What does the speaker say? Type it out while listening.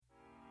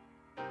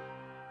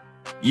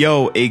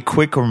Yo, a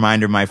quick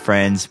reminder, my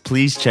friends,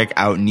 please check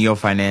out Neo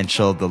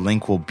Financial. The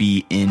link will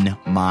be in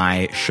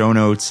my show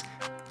notes.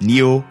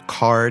 Neo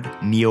Card,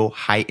 Neo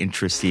High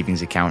Interest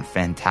Savings Account,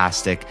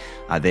 fantastic.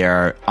 They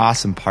are an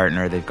awesome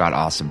partner. They've got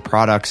awesome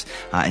products,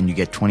 and you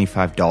get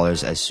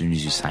 $25 as soon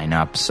as you sign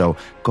up. So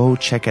go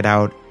check it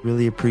out.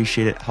 Really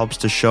appreciate it. Helps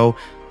the show.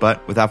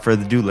 But without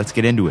further ado, let's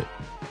get into it.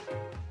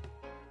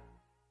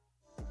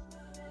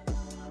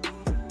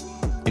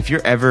 If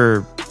you're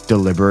ever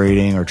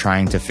deliberating or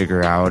trying to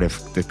figure out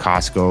if the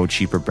Costco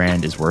cheaper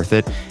brand is worth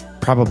it,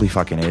 probably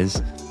fucking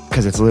is,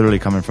 because it's literally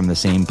coming from the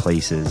same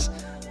places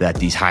that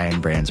these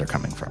high-end brands are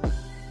coming from.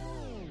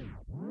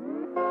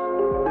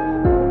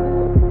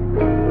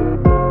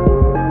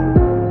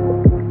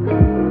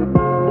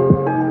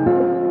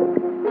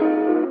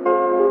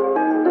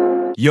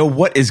 Yo,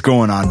 what is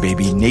going on,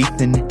 baby?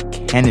 Nathan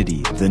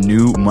Kennedy, the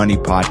New Money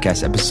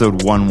Podcast,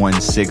 episode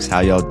 116. How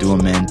y'all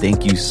doing, man?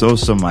 Thank you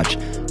so much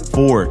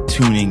for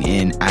tuning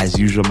in. As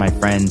usual, my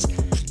friends,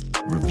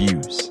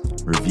 reviews.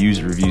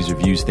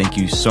 Thank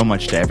you so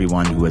much to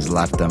everyone who has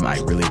left them. I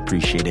really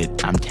appreciate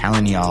it. I'm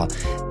telling y'all,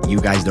 you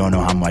guys don't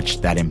know how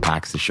much that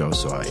impacts the show.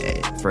 So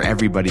for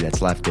everybody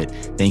that's left it,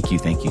 thank you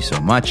so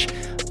much.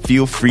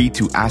 Feel free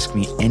to ask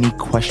me any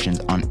questions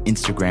on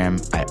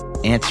Instagram. I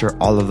answer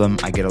all of them.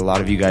 I get a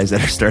lot of you guys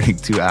that are starting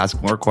to ask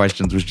more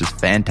questions, which is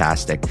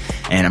fantastic.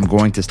 And I'm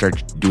going to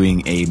start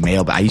doing a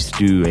mailbag. I used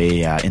to do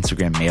a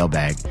Instagram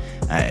mailbag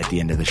at the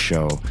end of the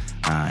show.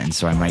 And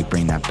so I might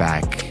bring that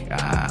back,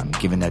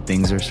 given that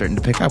things are starting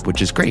to pick up,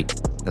 which is great.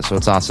 So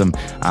it's awesome.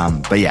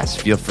 But yes,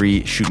 feel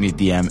free, shoot me a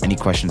DM. Any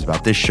questions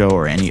about this show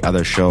or any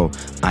other show,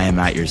 I am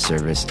at your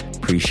service.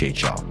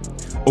 Appreciate y'all.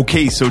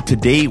 Okay, so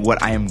today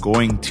what I am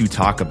going to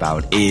talk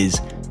about is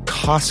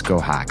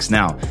Costco hacks.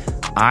 Now,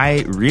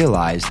 I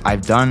realized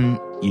I've done,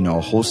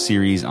 a whole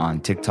series on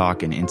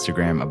TikTok and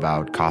Instagram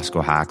about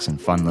Costco hacks and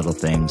fun little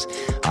things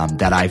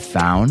that I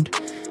found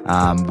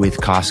with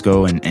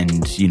Costco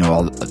and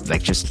all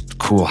like just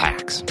cool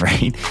hacks,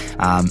 right?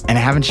 And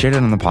I haven't shared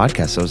it on the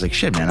podcast. So I was like,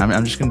 shit, man,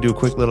 I'm just going to do a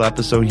quick little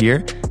episode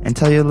here and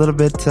tell you a little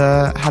bit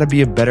how to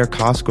be a better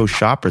Costco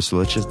shopper. So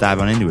let's just dive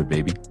on into it,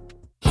 baby.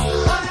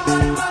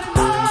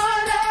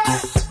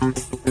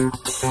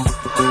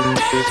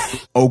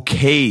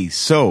 Okay,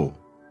 so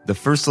the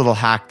first little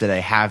hack that I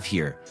have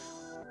here,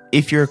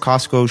 if you're a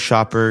Costco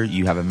shopper,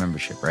 you have a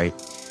membership, right?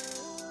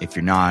 If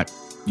you're not,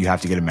 you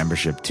have to get a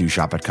membership to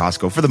shop at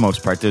Costco. For the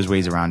most part, there's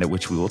ways around it,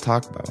 which we will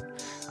talk about.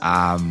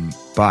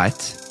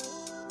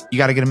 But you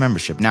got to get a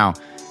membership. Now,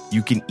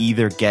 you can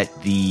either get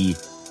the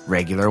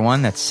regular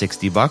one, that's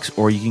 $60,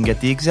 or you can get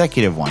the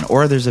executive one,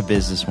 or there's a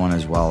business one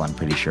as well, I'm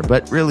pretty sure.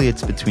 But really,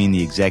 it's between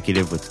the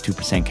executive with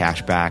 2%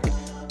 cash back,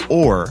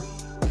 or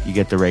you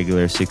get the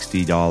regular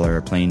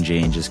 $60 plain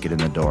Jane, just get in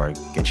the door,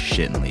 get your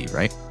shit and leave,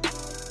 right?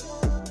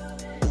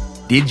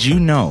 Did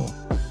you know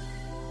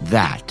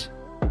that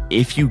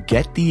if you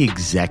get the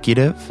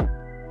executive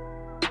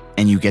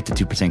and you get the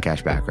 2%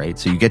 cash back, right?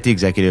 So you get the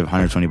executive,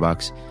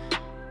 $120,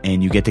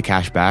 and you get the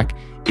cash back.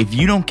 If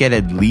you don't get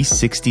at least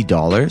 $60,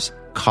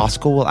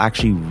 Costco will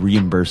actually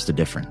reimburse the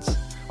difference.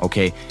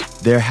 Okay.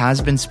 There has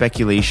been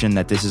speculation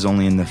that this is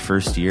only in the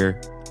first year.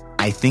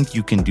 I think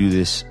you can do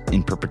this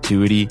in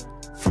perpetuity,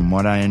 from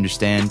what I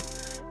understand.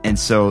 And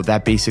so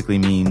that basically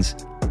means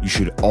you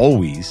should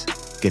always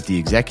get the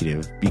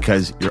executive,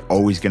 because you're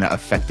always going to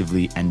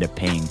effectively end up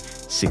paying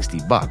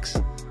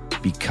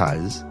 $60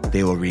 because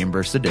they will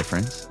reimburse the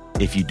difference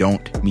if you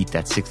don't meet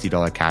that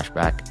 $60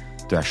 cashback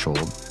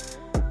threshold.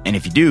 And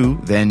if you do,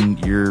 then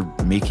you're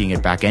making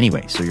it back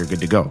anyway, so you're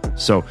good to go.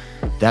 So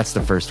that's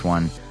the first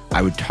one.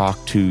 I would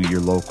talk to your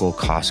local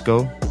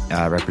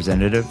Costco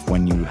representative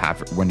when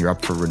you're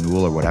up for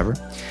renewal or whatever.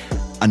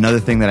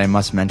 Another thing that I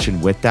must mention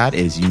with that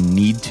is you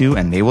need to,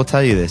 and they will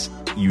tell you this,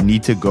 you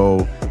need to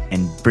go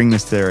and bring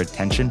this to their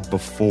attention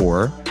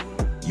before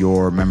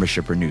your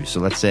membership renews. So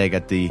let's say I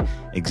got the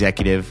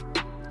executive,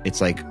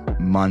 it's like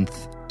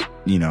month,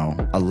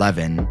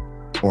 11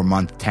 or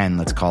month 10,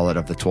 let's call it,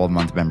 of the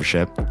 12-month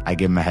membership. I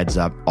give them a heads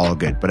up, all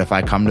good. But if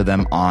I come to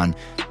them on,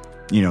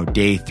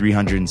 day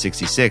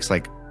 366,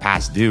 like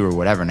past due or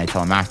whatever, and I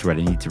tell them afterward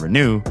I need to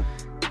renew,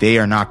 they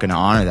are not going to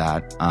honor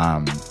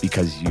that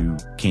because you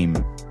came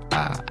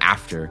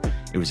after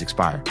it was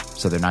expired.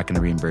 So they're not going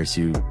to reimburse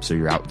you. So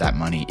you're out that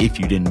money if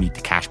you didn't meet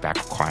the cashback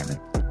requirement.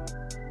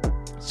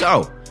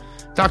 So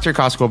talk to your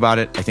Costco about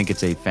it. I think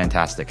it's a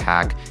fantastic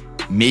hack.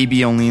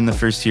 Maybe only in the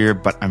first year,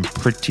 but I'm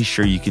pretty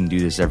sure you can do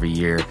this every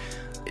year.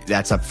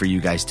 That's up for you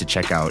guys to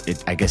check out.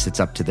 I guess it's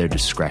up to their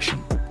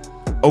discretion.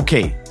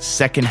 Okay,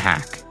 second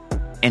hack.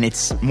 And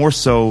it's more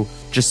so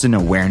just an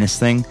awareness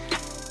thing.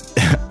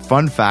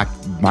 Fun fact,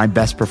 my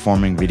best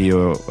performing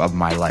video of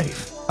my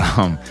life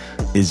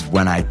is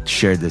when I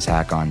shared this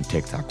hack on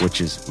TikTok,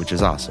 which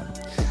is awesome.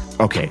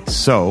 Okay,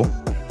 so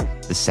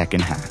the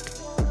second hack.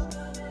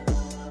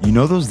 You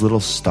know those little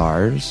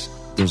stars,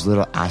 those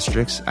little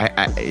asterisks?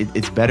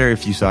 It's better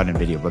if you saw it in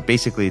video, but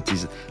basically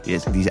it's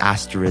these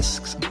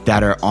asterisks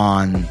that are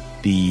on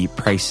the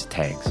price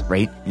tags,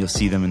 right? You'll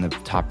see them in the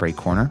top right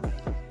corner.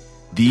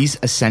 These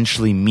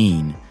essentially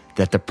mean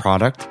that the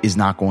product is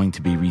not going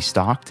to be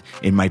restocked.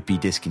 It might be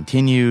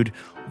discontinued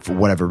for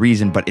whatever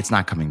reason, but it's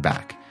not coming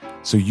back.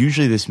 So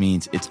usually this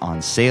means it's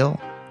on sale,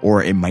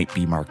 or it might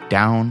be marked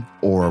down,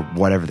 or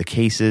whatever the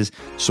case is.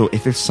 So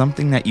if it's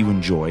something that you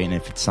enjoy, and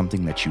if it's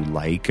something that you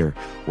like, or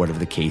whatever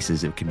the case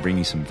is, it can bring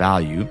you some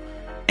value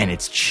and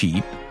it's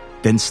cheap,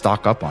 then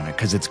stock up on it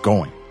because it's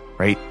going,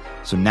 right?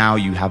 So now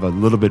you have a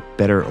little bit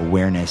better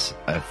awareness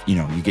of,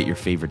 you get your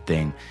favorite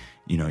thing,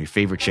 your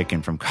favorite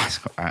chicken from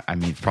Costco. I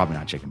mean, it's probably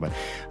not chicken, but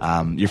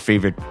your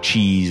favorite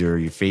cheese or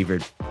your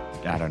favorite,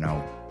 I don't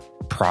know,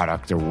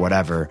 product or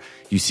whatever.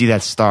 You see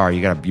that star,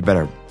 you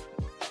better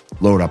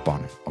load up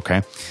on it,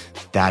 okay?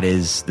 That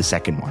is the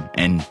second one.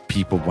 And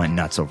people went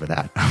nuts over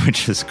that,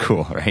 which is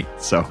cool, right?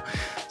 So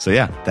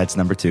yeah, that's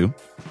number 2.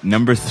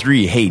 Number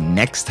 3, hey,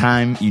 next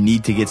time you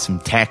need to get some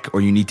tech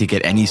or you need to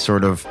get any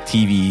sort of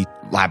TV,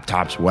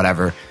 laptops,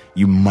 whatever,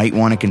 you might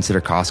want to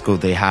consider Costco.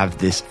 They have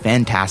this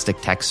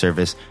fantastic tech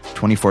service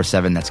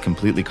 24/7 that's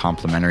completely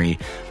complimentary.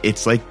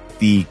 It's like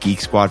the Geek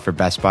Squad for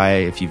Best Buy,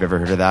 if you've ever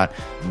heard of that.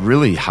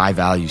 Really high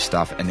value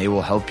stuff, and they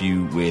will help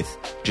you with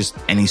just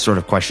any sort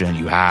of question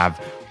you have.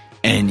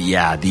 And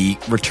yeah, the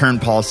return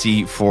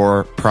policy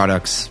for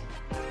products,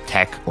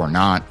 tech or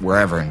not,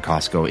 wherever in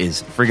Costco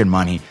is friggin'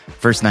 money.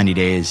 First 90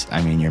 days,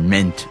 I mean, you're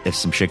mint if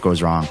some shit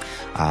goes wrong.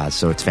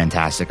 So it's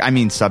fantastic. I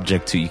mean,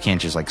 subject to, you can't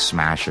just like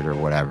smash it or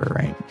whatever,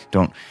 right?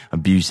 Don't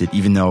abuse it,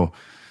 even though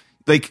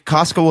like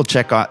Costco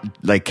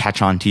will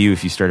catch on to you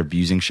if you start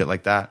abusing shit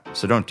like that.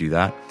 So don't do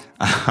that.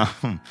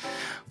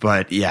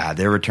 But yeah,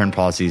 their return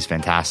policy is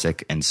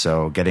fantastic. And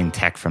so getting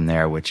tech from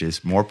there, which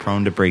is more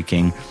prone to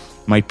breaking,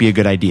 might be a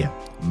good idea.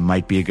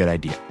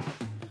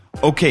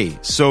 Okay,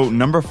 so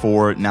number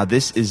 4. Now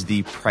this is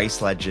the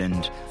price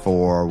legend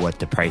for what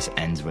the price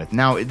ends with.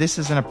 Now this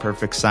isn't a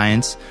perfect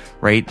science,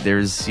 right?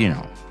 There's,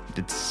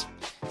 it's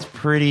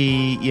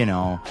pretty,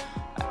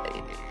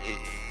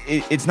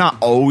 it's not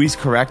always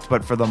correct,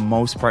 but for the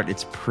most part,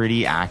 it's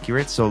pretty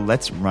accurate. So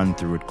let's run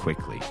through it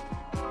quickly.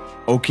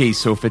 Okay,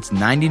 so if it's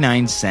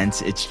 99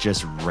 cents, it's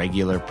just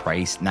regular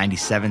price.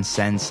 97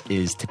 cents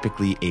is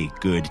typically a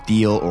good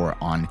deal or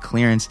on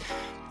clearance.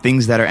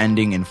 Things that are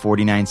ending in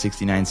 49,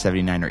 69,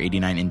 79, or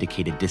 89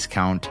 indicate a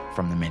discount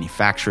from the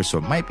manufacturer. So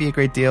it might be a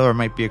great deal or it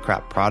might be a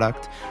crap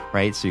product,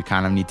 right? So you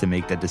kind of need to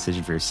make that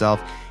decision for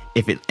yourself.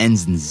 If it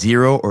ends in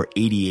 0 or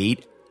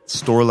 88,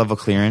 store level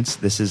clearance.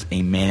 This is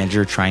a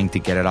manager trying to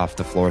get it off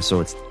the floor. So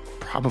it's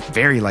probably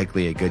very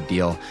likely a good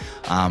deal.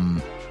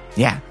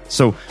 Yeah,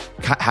 so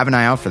have an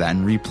eye out for that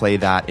and replay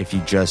that if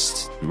you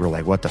just were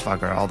like, what the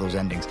fuck are all those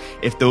endings?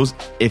 If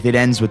it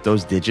ends with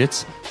those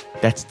digits,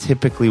 that's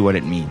typically what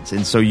it means.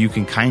 And so you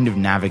can kind of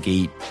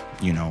navigate,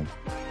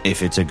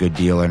 if it's a good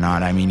deal or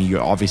not. I mean,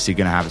 you're obviously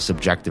going to have a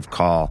subjective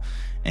call.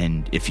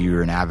 And if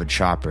you're an avid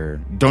shopper,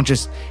 don't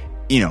just,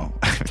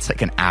 it's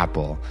like an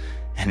Apple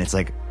and it's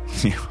like,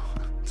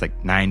 it's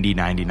like 90,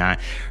 99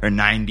 or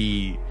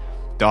 90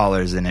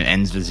 dollars and it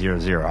ends with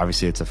 00.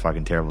 Obviously it's a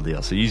fucking terrible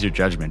deal, so use your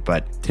judgment,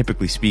 but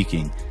typically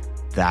speaking,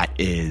 that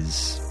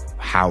is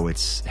how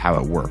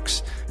it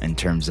works in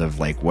terms of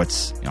like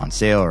what's on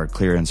sale or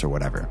clearance or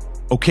whatever.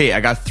 Okay,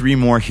 I got 3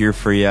 more here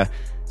for you.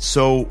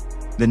 So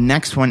the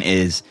next one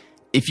is,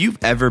 if you've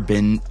ever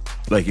been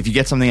like, if you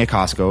get something at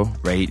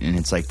Costco, right, and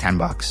it's like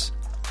 $10,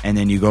 and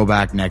then you go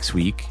back next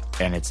week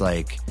and it's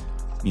like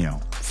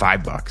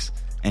 $5,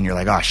 and you're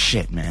like, oh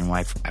shit, man,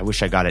 I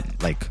wish I got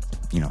it like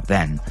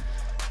then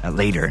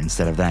later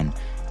instead of then.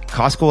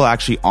 Costco will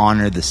actually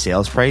honor the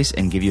sales price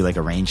and give you like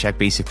a rain check.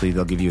 Basically,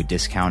 they'll give you a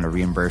discount or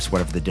reimburse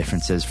whatever the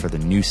difference is for the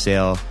new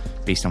sale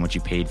based on what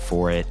you paid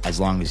for it, as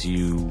long as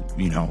you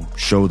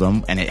show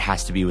them, and it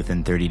has to be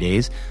within 30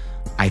 days.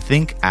 I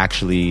think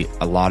actually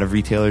a lot of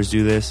retailers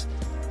do this,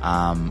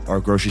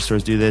 or grocery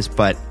stores do this,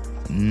 but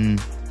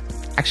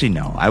actually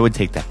no, I would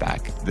take that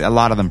back. A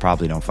lot of them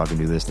probably don't fucking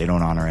do this. They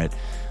don't honor it.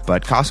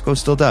 But Costco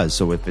still does.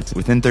 So if it's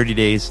within 30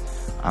 days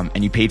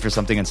and you paid for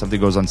something and something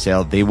goes on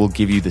sale, they will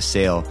give you the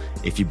sale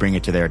if you bring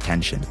it to their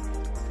attention.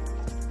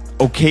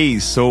 Okay,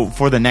 so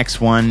for the next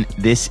one,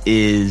 this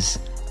is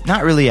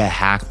not really a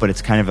hack, but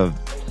it's kind of a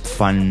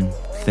fun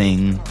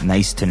thing,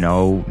 nice to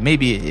know.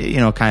 Maybe,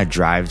 kind of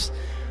drives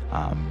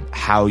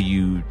how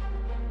you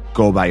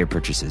go about your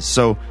purchases.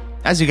 So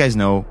as you guys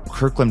know,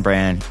 Kirkland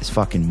brand is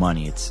fucking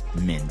money. It's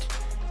mint.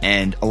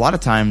 And a lot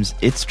of times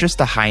it's just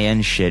a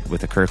high-end shit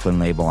with a Kirkland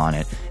label on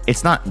it.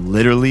 It's not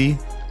literally,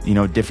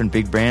 different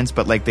big brands,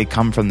 but like they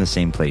come from the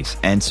same place.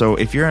 And so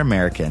if you're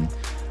American,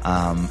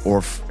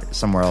 or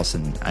somewhere else,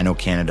 and I know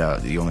Canada,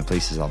 the only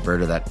place is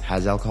Alberta that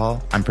has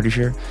alcohol, I'm pretty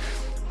sure.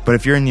 But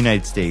if you're in the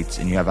United States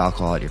and you have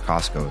alcohol at your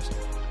Costco's,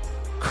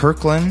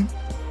 Kirkland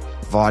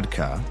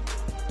vodka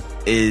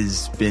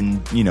is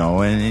been,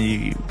 and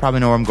you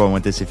probably know where I'm going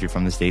with this if you're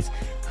from the States.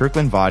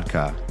 Kirkland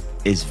vodka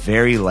is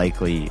very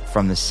likely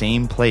from the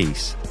same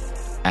place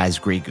as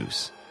Grey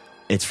Goose.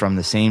 It's from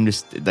the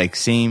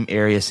same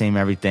area, same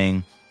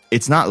everything.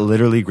 It's not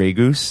literally Grey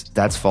Goose.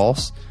 That's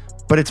false.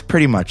 But it's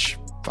pretty much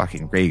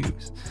fucking Grey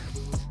Goose.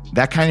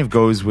 That kind of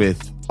goes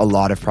with a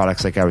lot of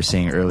products like I was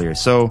saying earlier.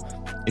 So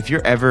if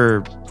you're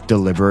ever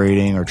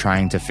deliberating or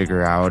trying to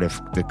figure out if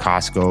the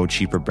Costco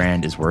cheaper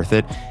brand is worth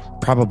it,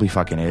 probably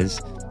fucking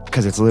is,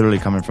 because it's literally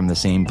coming from the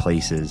same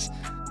places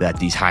that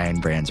these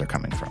high-end brands are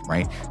coming from,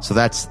 right? So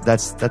that's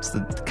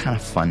the kind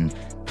of fun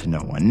to know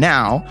one.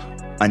 Now,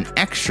 an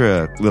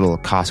extra little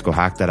Costco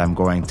hack that I'm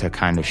going to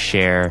kind of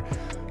share,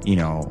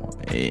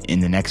 in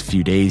the next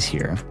few days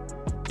here.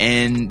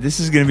 And this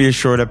is going to be a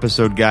short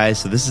episode, guys.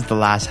 So this is the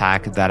last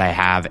hack that I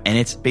have. And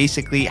it's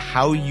basically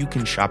how you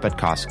can shop at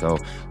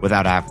Costco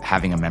without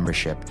having a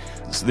membership.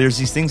 So there's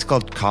these things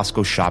called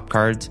Costco shop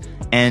cards.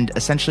 And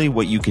essentially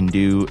what you can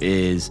do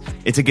is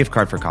it's a gift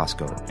card for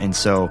Costco. And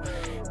so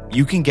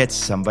you can get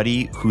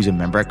somebody who's a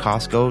member at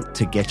Costco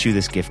to get you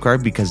this gift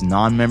card because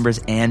non-members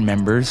and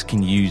members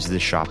can use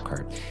this shop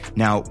card.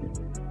 Now,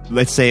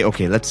 let's say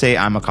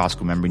I'm a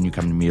Costco member and you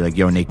come to me like,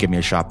 yo, Nate, give me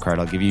a shop card.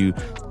 I'll give you,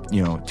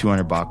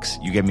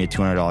 $200. You give me a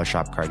 $200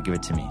 shop card. Give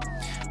it to me.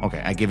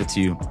 Okay, I give it to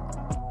you.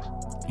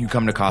 You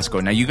come to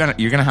Costco. Now you're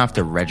gonna have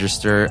to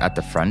register at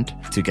the front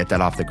to get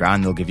that off the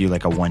ground. They'll give you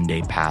like a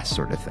 1-day pass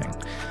sort of thing.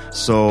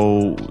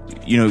 So,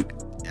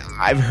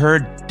 I've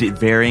heard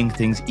varying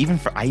things.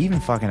 I even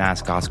fucking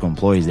ask Costco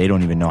employees. They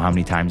don't even know how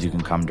many times you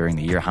can come during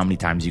the year, how many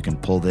times you can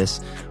pull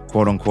this,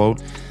 quote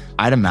unquote.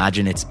 I'd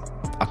imagine it's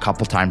a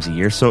couple times a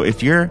year. So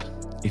if you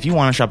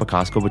want to shop at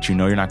Costco, but you're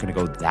not going to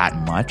go that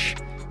much,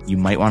 you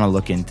might want to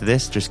look into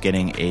this, just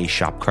getting a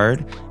shop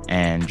card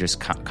and just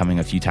coming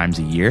a few times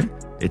a year.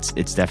 It's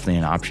definitely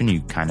an option.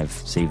 You kind of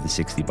save the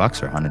 $60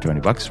 or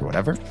 $120 or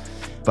whatever.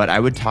 But I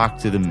would talk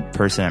to the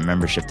person at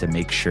membership to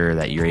make sure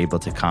that you're able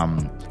to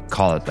come,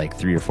 call it like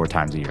 3 or 4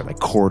 times a year, like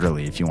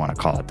quarterly, if you want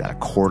to call it that, a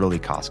quarterly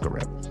Costco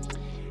rip.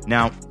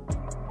 Now,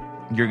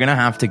 you're going to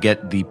have to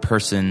get the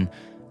person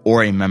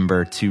or a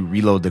member to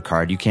reload the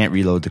card. You can't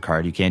reload the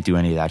card. You can't do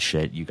any of that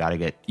shit.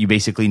 You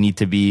basically need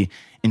to be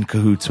in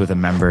cahoots with a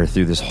member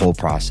through this whole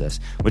process,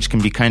 which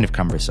can be kind of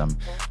cumbersome.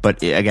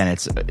 But again,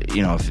 it's,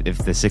 if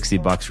the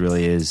 $60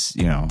 really is,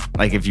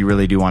 like if you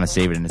really do want to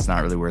save it and it's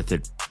not really worth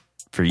it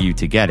for you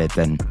to get it,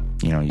 then,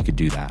 you could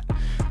do that,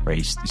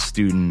 right?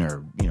 Student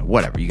or,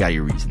 whatever, you got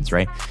your reasons,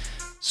 right?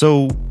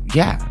 So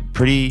yeah,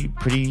 pretty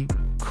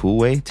cool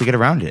way to get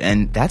around it.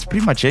 And that's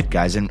pretty much it,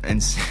 guys. And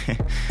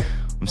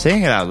I'm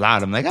saying it out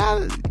loud. I'm like,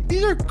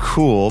 these are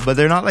cool, but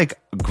they're not like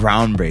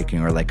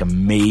groundbreaking or like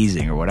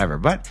amazing or whatever.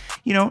 But,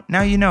 now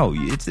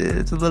it's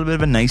a little bit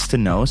of a nice to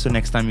know. So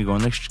next time you go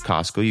in the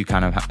Costco, you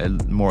kind of a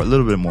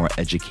little bit more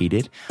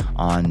educated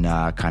on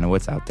kind of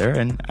what's out there.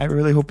 And I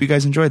really hope you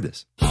guys enjoyed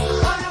this.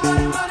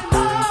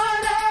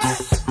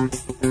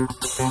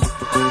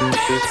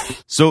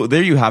 So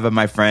there you have it,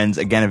 my friends.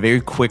 Again, a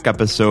very quick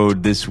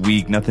episode this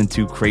week. Nothing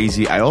too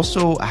crazy. I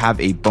also have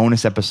a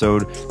bonus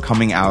episode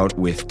coming out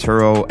with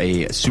Turo,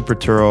 a Super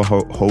Turo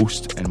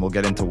host, and we'll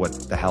get into what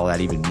the hell that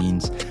even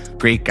means.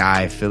 Great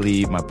guy,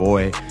 Philly, my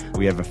boy.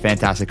 We have a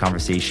fantastic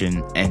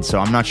conversation. And so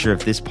I'm not sure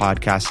if this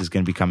podcast is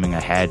going to be coming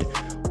ahead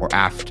or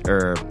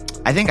after.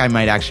 I think I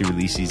might actually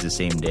release these the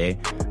same day.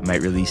 I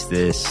might release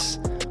this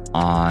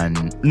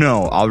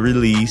I'll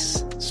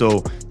release.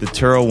 So the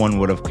Turo one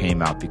would have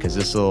came out because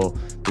this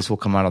will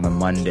come out on the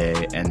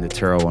Monday and the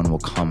Turo one will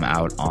come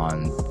out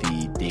on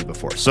the day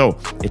before. So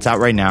it's out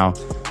right now.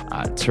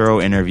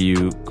 Turo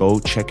interview. Go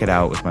check it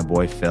out with my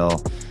boy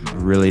Phil.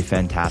 Really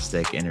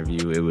fantastic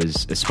interview. It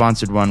was a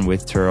sponsored one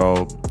with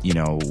Turo,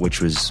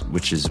 which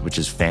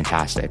is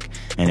fantastic.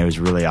 And it was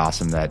really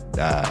awesome that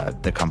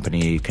the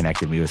company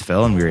connected me with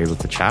Phil and we were able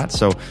to chat.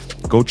 So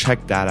go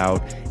check that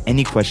out.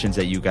 Any questions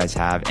that you guys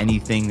have,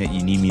 anything that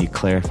you need me to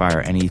clarify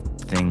or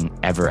anything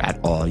ever at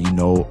all, you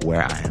know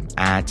where I am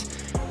at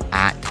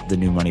The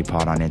New Money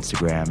Pod on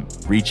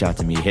Instagram. Reach out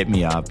to me, hit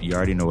me up. You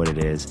already know what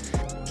it is.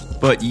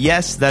 But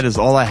yes, that is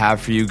all I have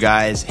for you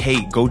guys.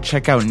 Hey, go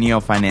check out Neo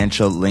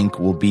Financial. Link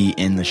will be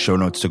in the show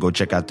notes. So go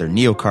check out their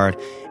Neo card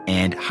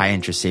and high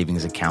interest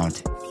savings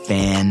account.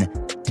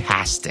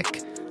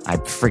 Fantastic. I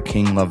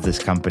freaking love this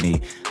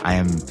company. I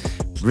am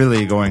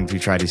really going to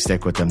try to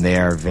stick with them. They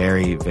are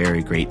very,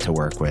 very great to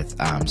work with.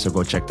 So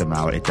go check them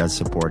out. It does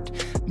support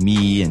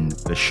me and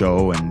the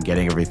show and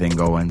getting everything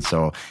going.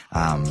 So,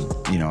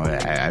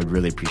 I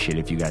really appreciate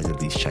it if you guys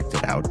at least checked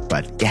it out.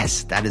 But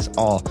yes, that is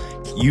all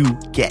you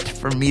get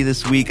from me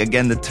this week.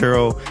 Again, the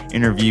Turo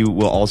interview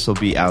will also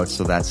be out.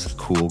 So that's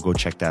cool. Go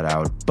check that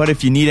out. But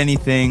if you need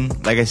anything,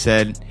 like I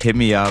said, hit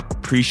me up.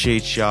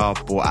 Appreciate y'all.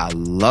 Boy, I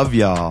love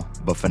y'all.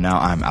 But for now,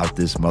 I'm out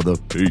this mother.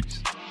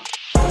 Peace.